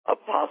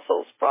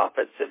apostles,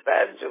 prophets,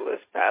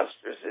 evangelists,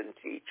 pastors, and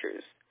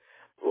teachers.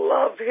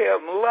 Love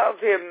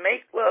him,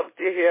 make love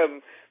to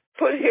him.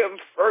 Put him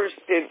first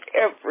in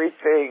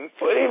everything.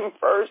 Put him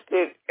first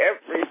in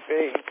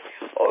everything.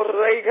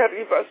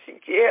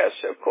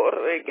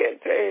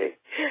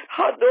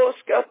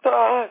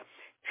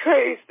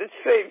 Praise the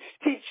saints.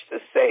 Teach the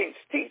saints.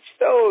 Teach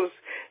those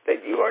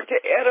that you are to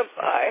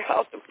edify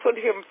how to put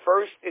him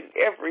first in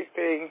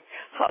everything.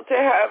 How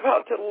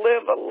to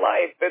live a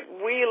life that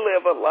we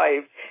live a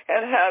life,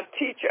 and how to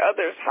teach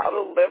others how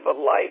to live a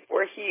life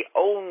where he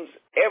owns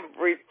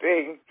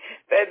everything.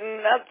 That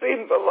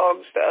nothing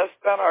belongs to us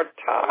but our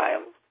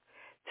time.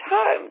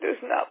 Time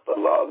does not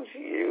belong to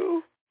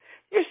you.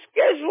 Your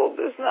schedule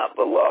does not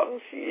belong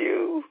to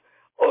you.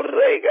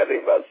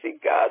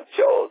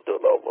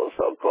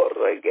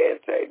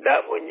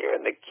 Not when you're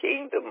in the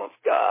kingdom of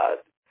God.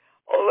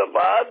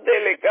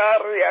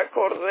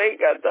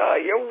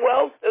 Your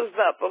wealth does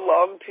not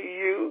belong to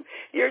you.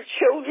 Your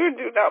children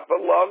do not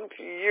belong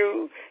to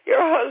you.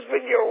 Your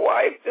husband, your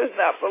wife does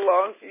not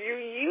belong to you.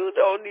 You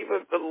don't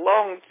even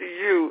belong to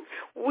you.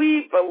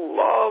 We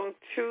belong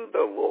to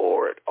the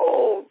Lord.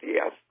 Oh,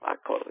 Dios,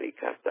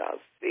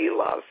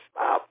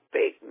 stop,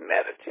 think,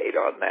 meditate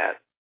on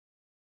that.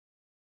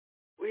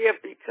 We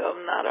have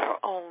become not our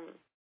own,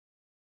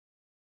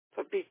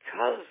 but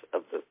because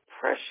of the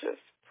precious,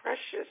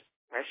 precious,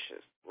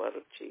 precious blood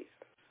of Jesus,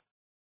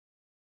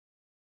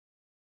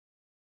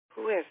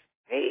 who has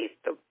paid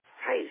the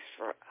price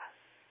for us.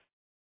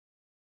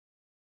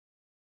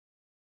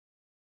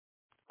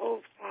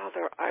 Oh,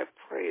 Father, I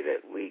pray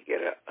that we get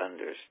an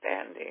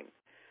understanding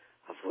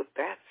of what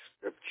that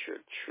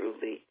scripture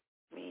truly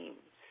means.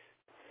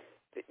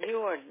 That you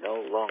are no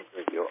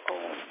longer your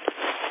own.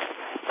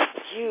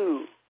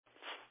 You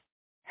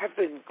have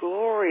been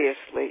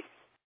gloriously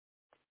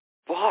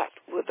bought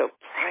with a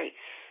price.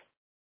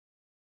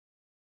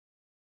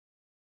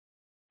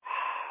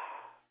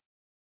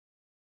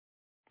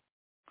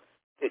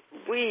 That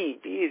we,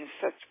 being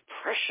such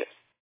precious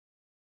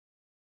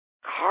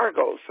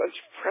cargo, such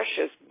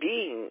precious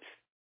beings,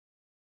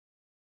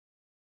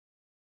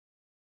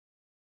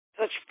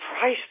 such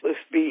priceless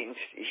beings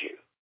to you,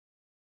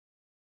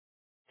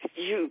 that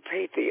you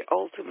paid the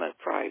ultimate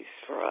price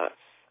for us.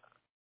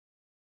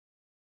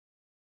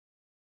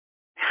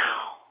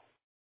 Now,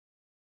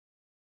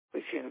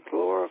 we can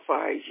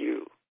glorify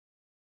you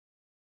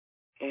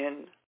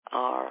in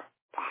our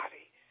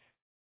bodies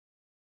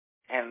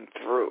and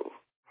through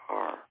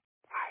our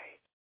bodies.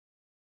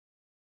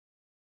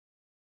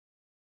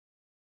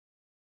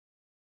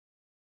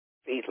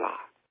 Selah.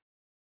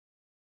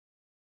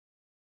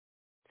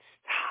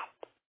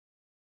 Stop.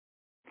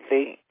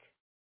 Think.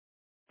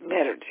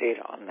 Meditate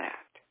on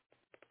that.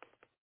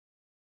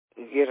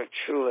 And get a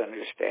true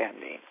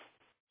understanding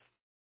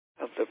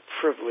of the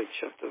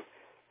privilege, of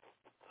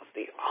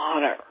the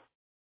honor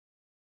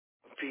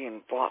of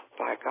being bought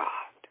by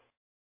God.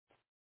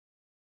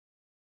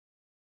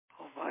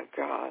 Oh, my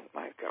God,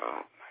 my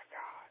God, my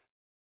God.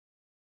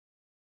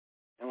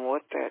 And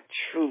what that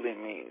truly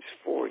means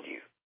for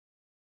you.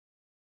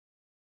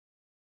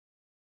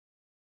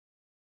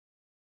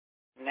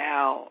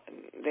 Now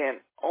and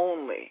then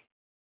only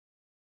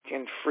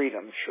can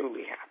freedom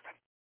truly happen.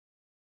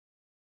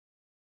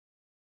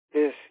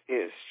 This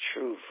is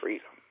true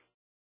freedom.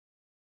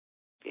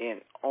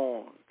 Being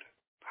owned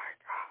by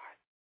God.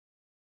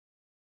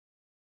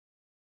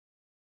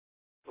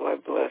 Well, I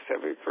bless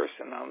every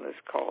person on this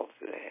call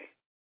today.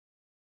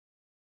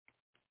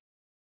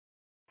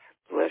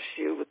 I bless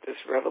you with this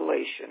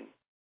revelation.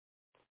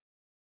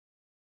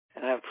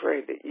 And I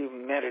pray that you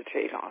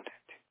meditate on it.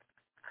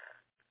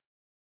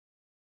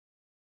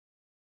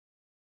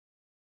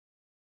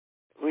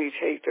 We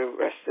take the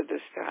rest of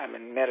this time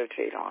and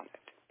meditate on it.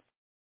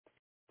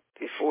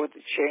 Before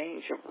the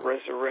change of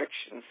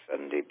Resurrection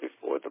Sunday,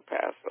 before the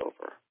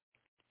Passover.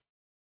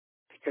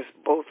 Because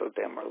both of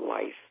them are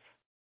life.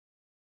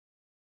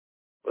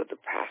 With the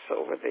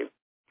Passover,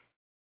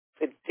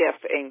 the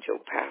death angel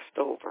passed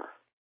over.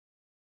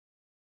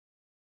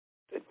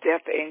 The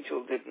death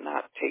angel did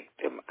not take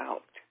them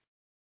out.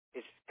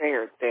 It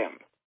spared them.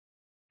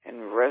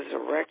 And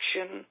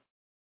resurrection,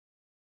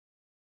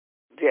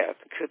 death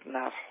could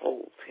not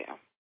hold him.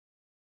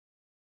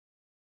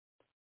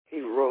 He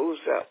rose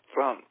up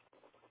from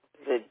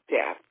the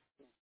death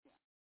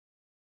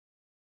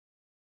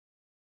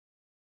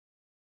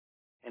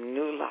and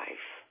new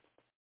life,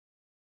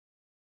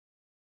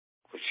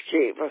 which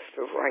gave us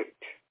the right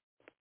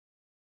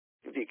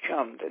to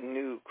become the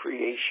new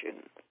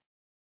creation,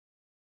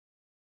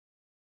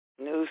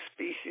 new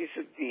species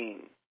of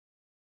being,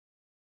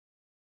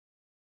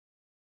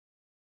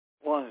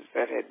 ones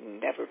that had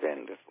never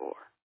been before.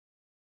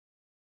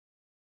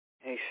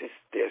 And he says,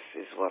 this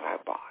is what I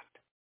bought.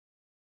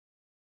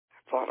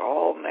 I bought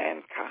all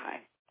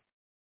mankind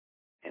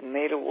and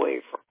made a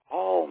way for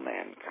all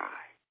mankind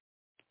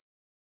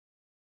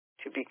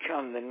to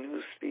become the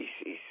new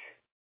species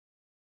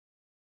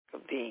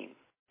of being.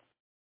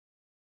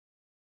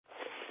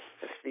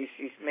 A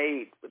species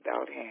made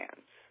without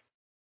hands.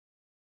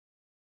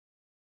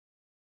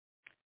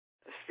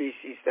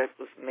 species that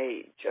was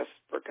made just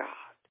for God,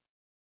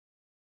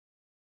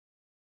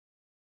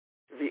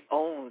 to be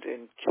owned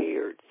and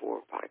cared for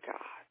by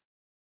God,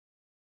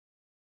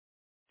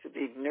 to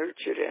be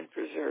nurtured and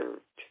preserved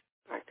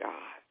by God.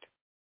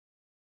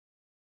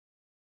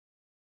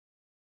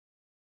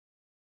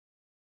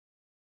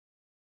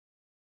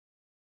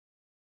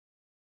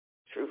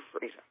 True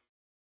freedom.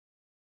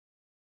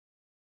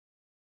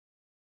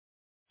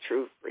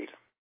 True freedom.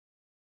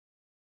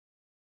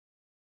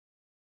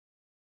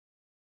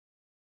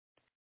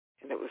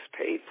 And it was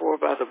paid for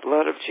by the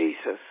blood of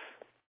Jesus.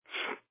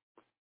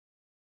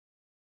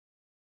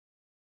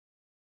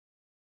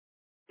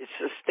 It's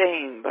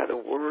sustained by the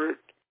word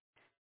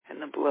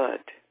and the blood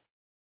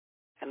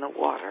and the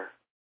water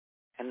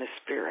and the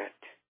Spirit.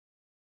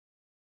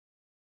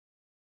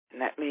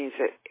 And that means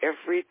that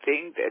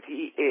everything that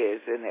he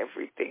is and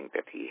everything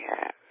that he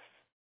has,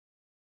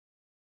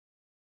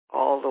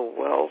 all the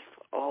wealth,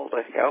 all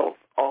the health,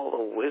 all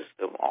the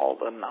wisdom, all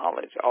the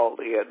knowledge, all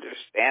the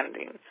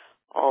understanding,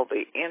 all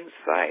the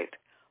insight,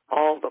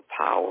 all the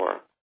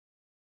power,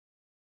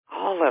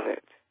 all of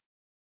it,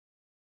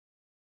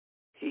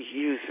 he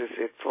uses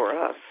it for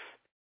us,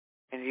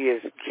 and he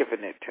has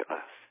given it to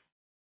us.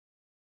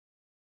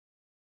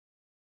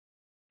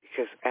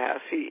 Because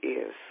as he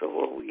is, so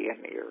are we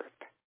in the earth.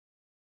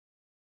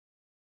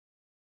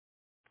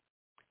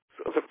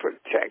 So the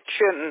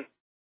protection,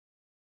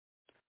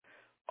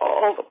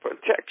 all the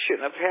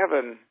protection of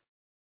heaven,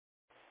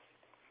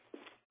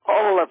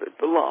 all of it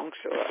belongs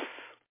to us.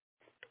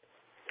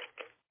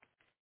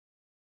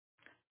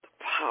 The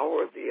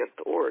power, the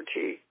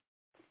authority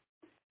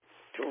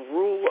to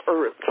rule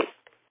earth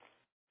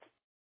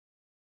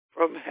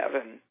from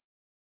heaven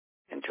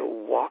and to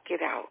walk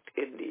it out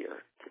in the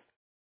earth.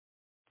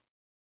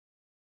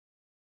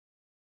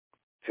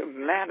 To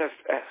manifest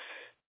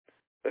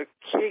the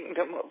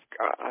kingdom of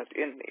God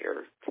in the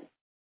earth.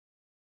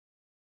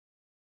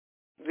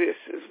 This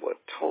is what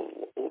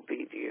total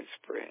obedience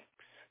brings.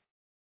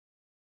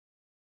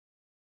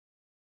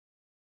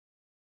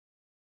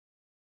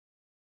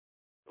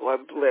 So I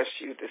bless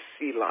you to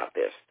Selah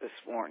this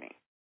morning.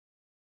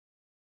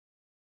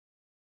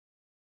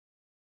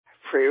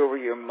 I pray over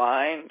your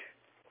mind,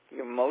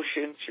 your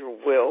emotions, your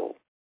will,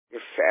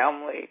 your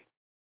family,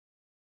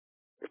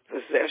 your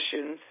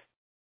possessions,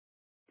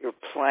 your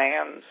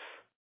plans,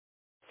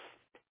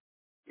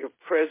 your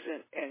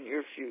present and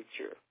your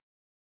future.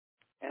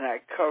 And I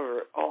cover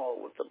it all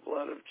with the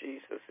blood of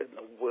Jesus and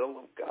the will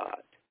of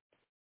God.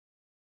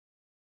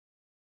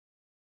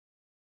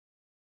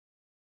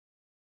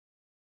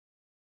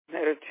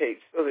 Meditate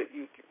so that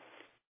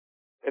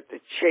that the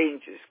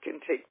changes can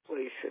take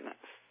place in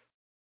us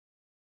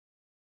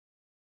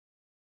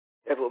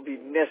that will be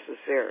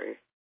necessary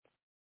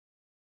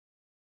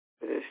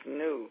for this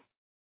new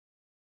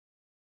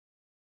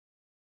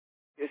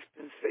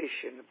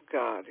dispensation of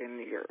God in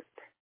the earth.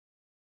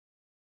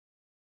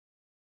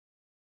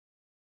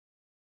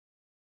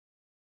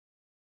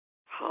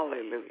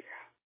 Hallelujah.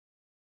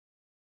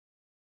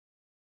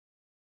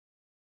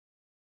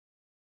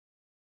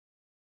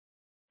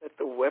 Let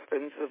the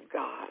weapons of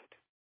God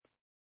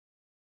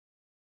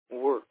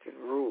work and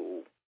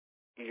rule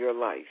your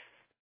life.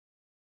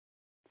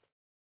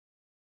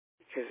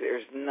 Because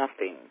there's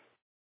nothing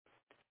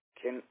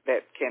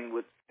that can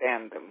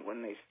withstand them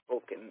when they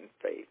spoke in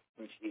faith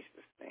in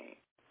Jesus' name.